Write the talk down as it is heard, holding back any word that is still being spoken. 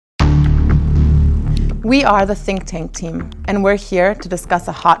We are the think tank team, and we're here to discuss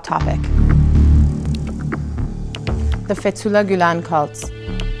a hot topic: the Fethullah Gulen cult.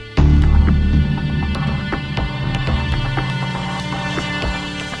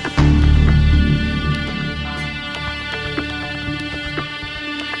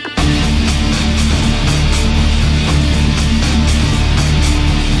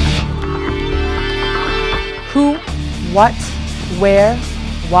 Who, what, where,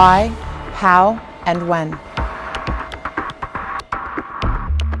 why, how, and when.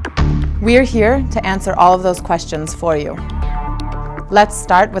 We're here to answer all of those questions for you. Let's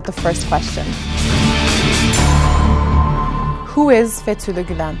start with the first question. Who is Fethullah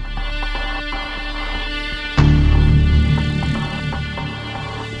Gulen?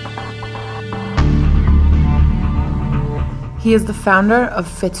 He is the founder of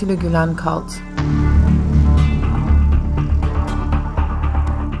Fethullah Gulen cult.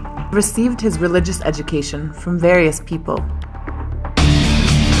 Received his religious education from various people.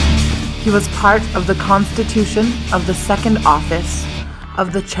 He was part of the constitution of the second office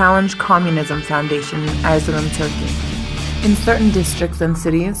of the Challenge Communism Foundation in Erzurum, Turkey. In certain districts and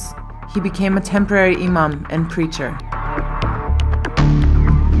cities, he became a temporary imam and preacher.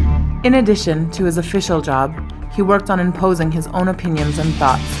 In addition to his official job, he worked on imposing his own opinions and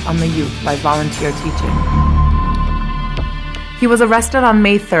thoughts on the youth by volunteer teaching. He was arrested on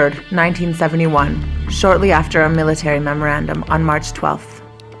May 3, 1971, shortly after a military memorandum on March 12th.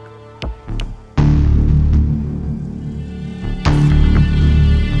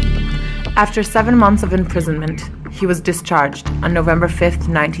 After 7 months of imprisonment, he was discharged on November 5,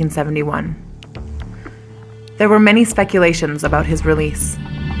 1971. There were many speculations about his release.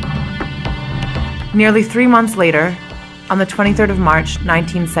 Nearly 3 months later, on the 23rd of March,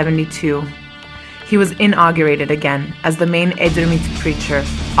 1972, he was inaugurated again as the main Edremit preacher,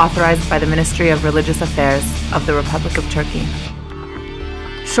 authorized by the Ministry of Religious Affairs of the Republic of Turkey.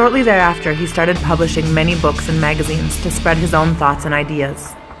 Shortly thereafter, he started publishing many books and magazines to spread his own thoughts and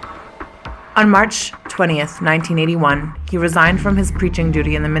ideas. On March 20th, 1981, he resigned from his preaching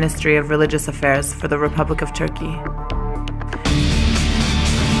duty in the Ministry of Religious Affairs for the Republic of Turkey.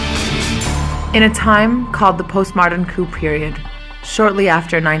 In a time called the postmodern coup period, shortly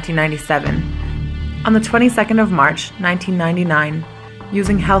after 1997, on the 22nd of March, 1999,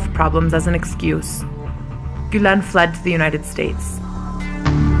 using health problems as an excuse, Gulen fled to the United States.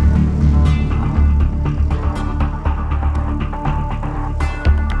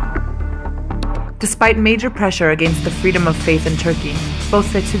 Despite major pressure against the freedom of faith in Turkey, both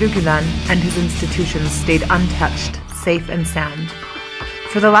Fethullah Gulen and his institutions stayed untouched, safe and sound.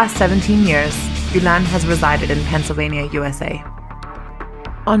 For the last 17 years, Gulen has resided in Pennsylvania, USA.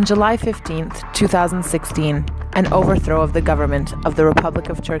 On July 15, 2016, an overthrow of the government of the Republic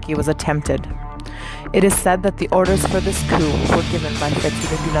of Turkey was attempted. It is said that the orders for this coup were given by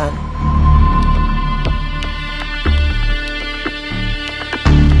Fethullah Gulen.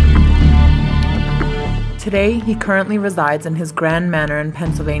 Today, he currently resides in his Grand Manor in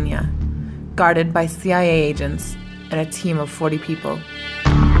Pennsylvania, guarded by CIA agents and a team of 40 people.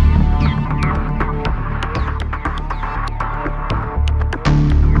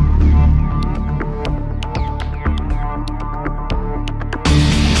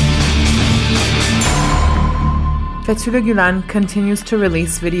 Fethullah Gulen continues to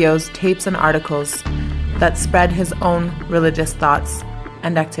release videos, tapes, and articles that spread his own religious thoughts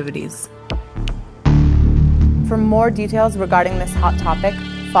and activities. For more details regarding this hot topic,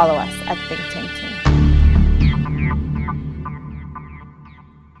 follow us at Think Tank.